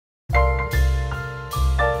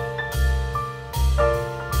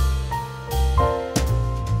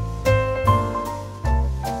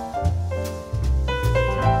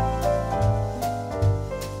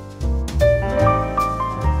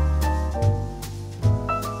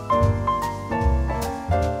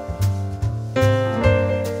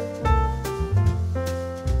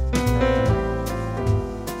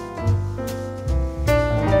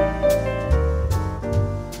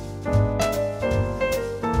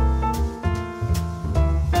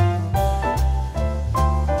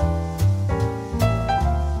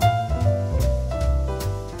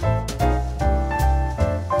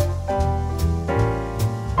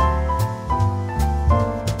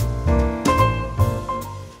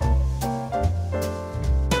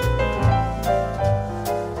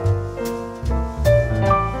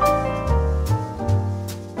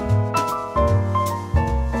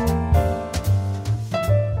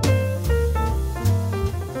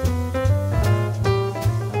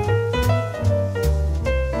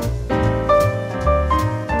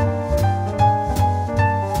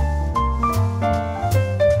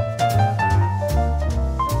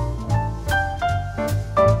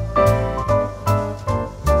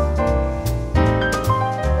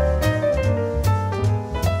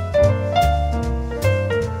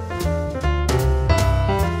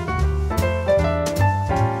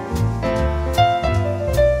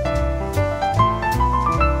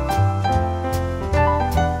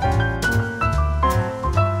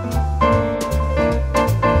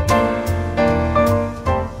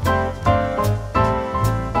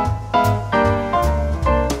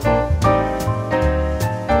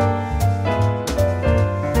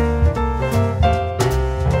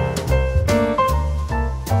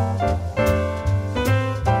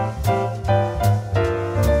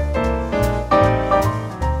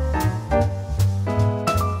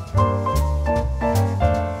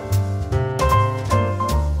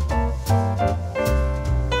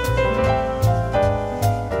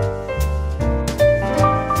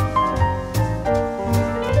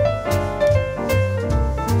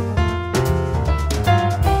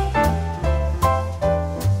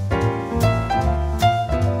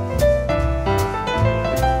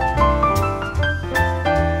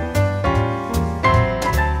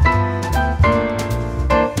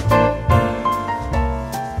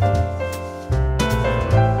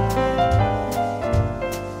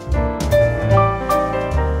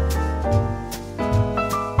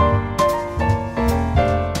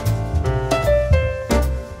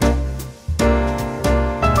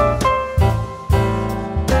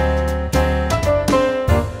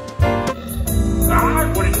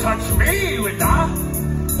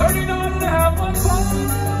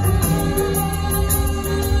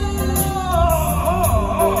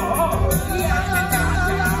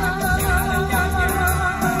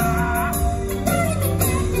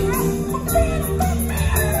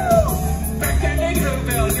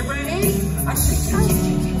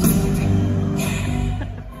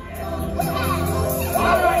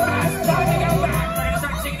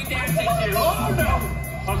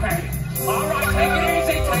Okay. All right, take it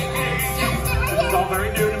easy, take it easy. This is all very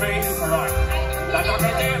new to me. All right. I'm not going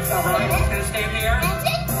to dance, all right? I'm going to stay in the air.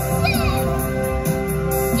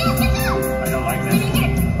 I don't like this.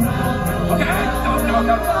 Okay, no.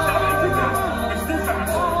 Stop it, too fast. It's too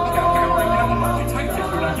fast. Okay, wait, you know what? Why don't you take this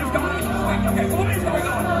for now? You've got it. Wait, okay, what is going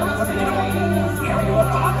on? You know, yeah, you want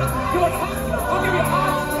hot? You want hot? I'll give you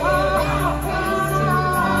hot.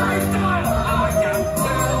 Freestyle. Oh, yeah.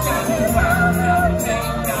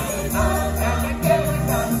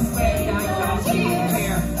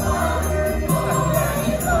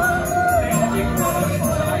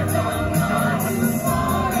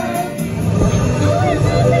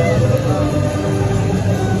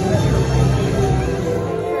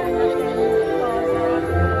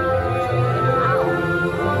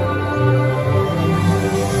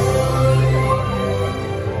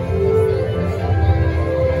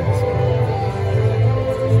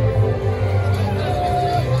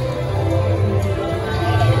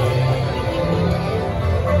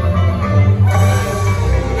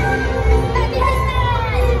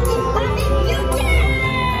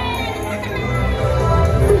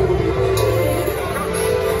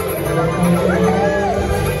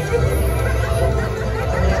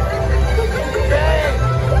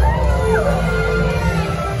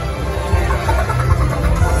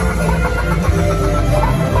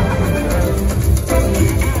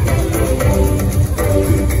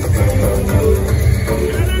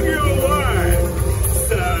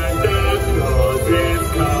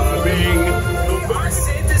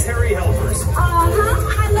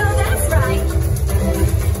 I know that's right.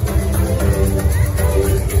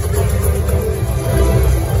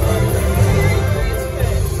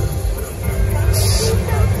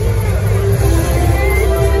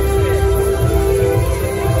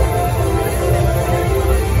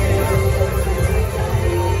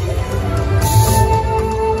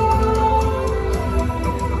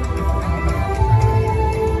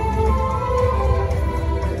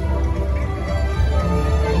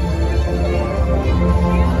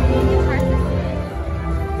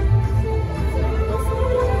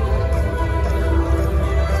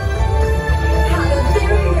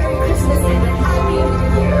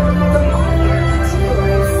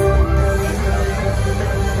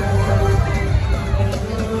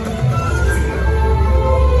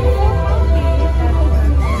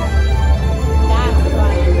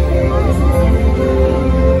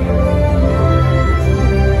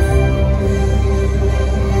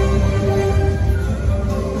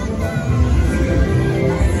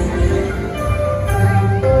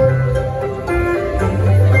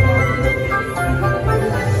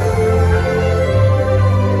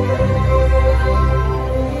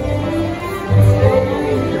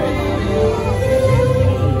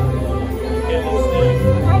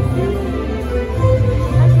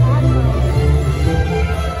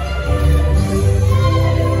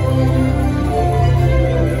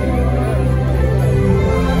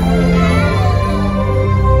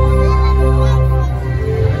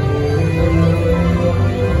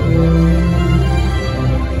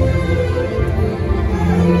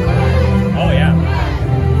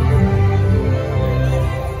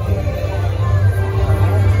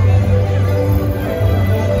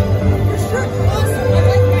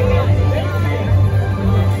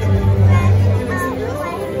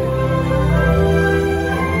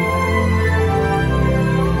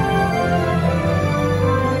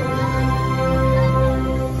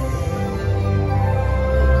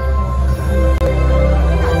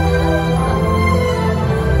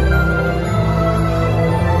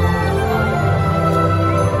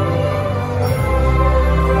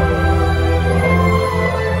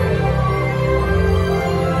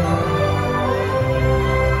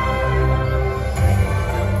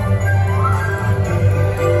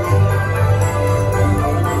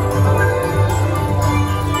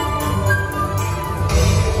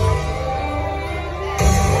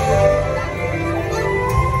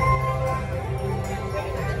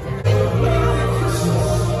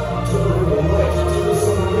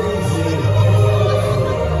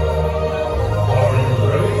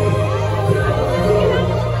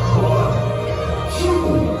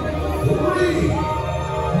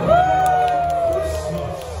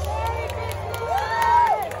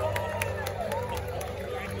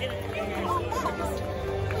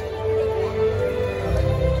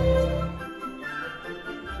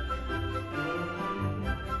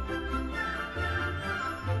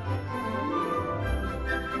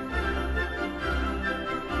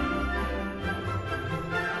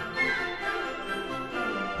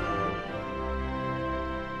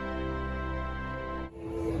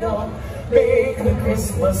 Make the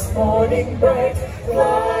Christmas morning bright.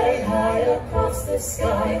 Fly high across the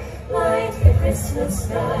sky like the Christmas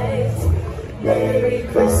night. Merry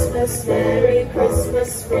Christmas,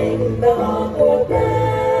 ring the humble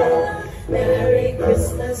bell. Merry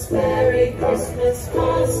Christmas,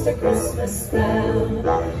 cast a Christmas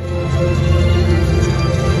spell.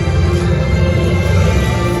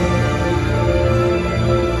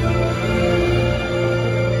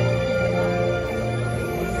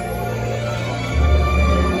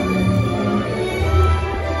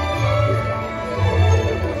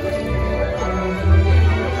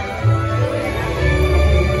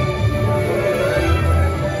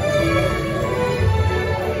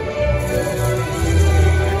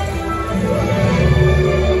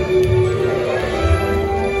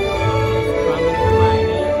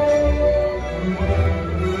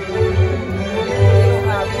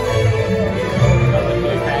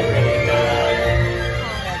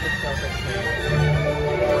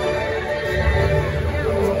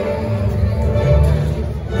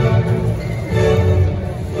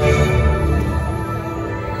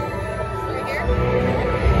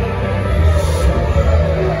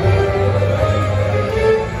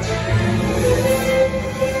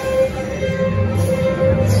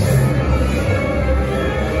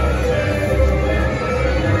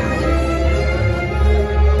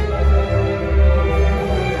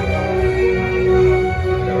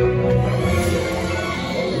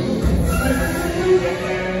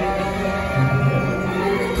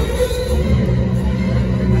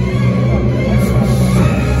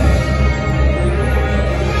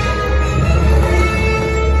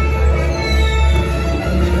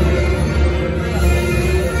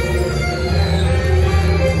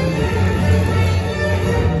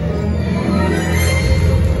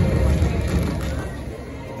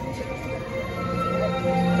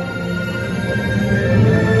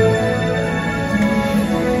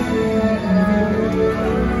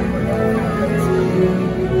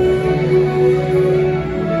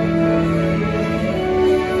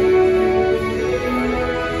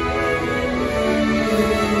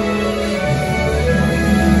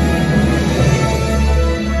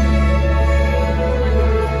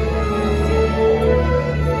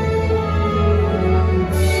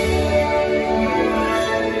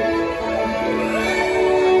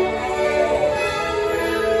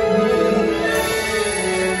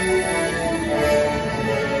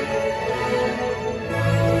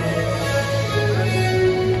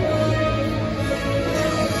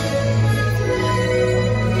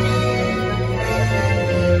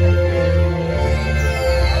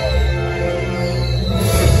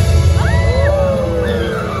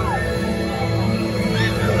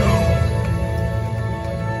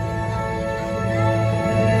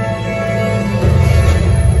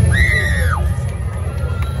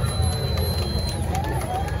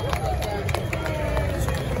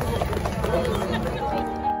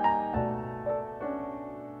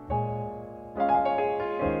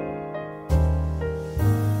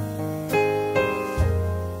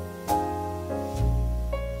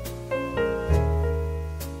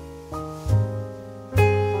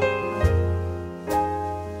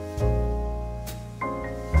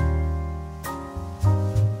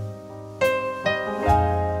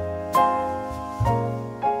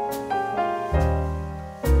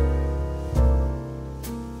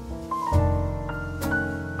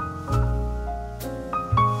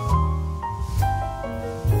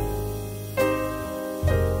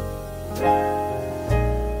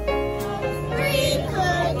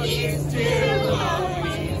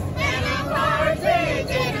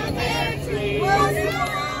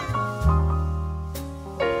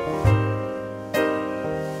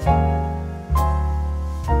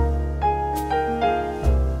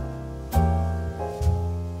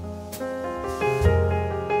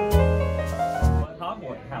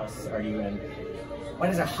 Are you in? What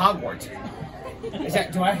is a Hogwarts? Is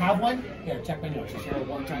that? Do I have one? Here, check my notes. Is there a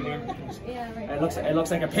one time here? Yeah. Right. It looks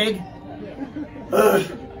like a pig.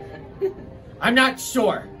 Ugh. I'm not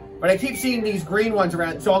sure, but I keep seeing these green ones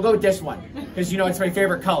around, so I'll go with this one because you know it's my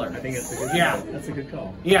favorite color. I think it's a good yeah. call. That's a good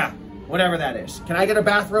call. Yeah, whatever that is. Can I get a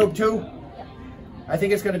bathrobe too? I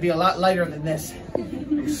think it's going to be a lot lighter than this.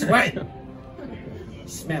 Sweat.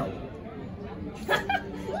 Smell.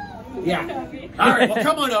 Yeah. All right, well,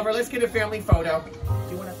 come on over. Let's get a family photo. Do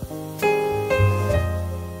you want to...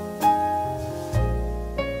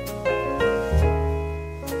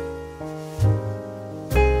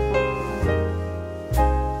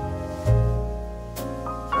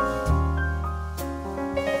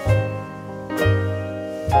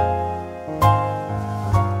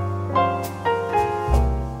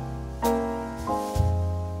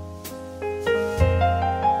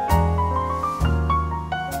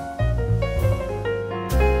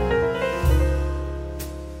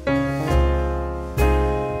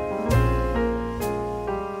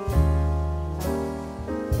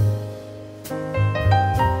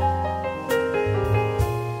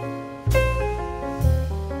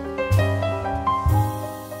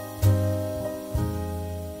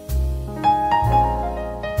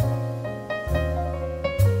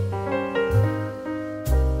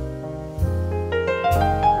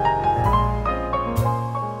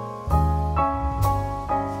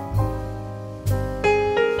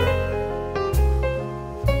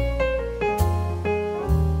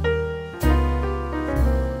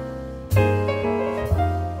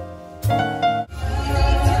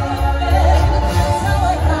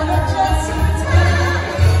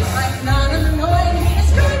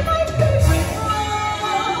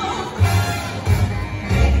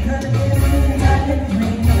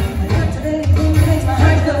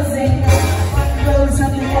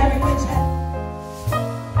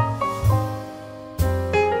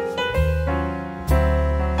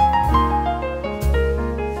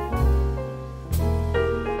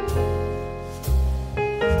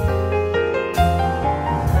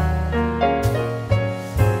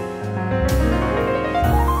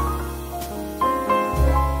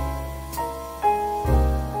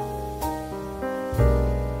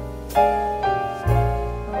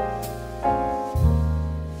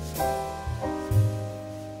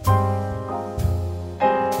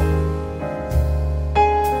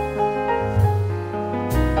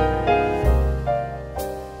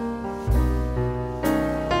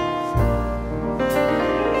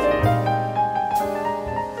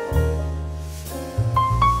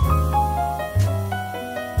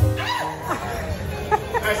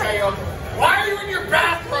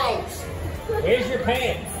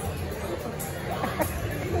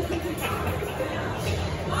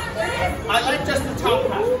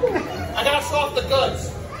 off the goods.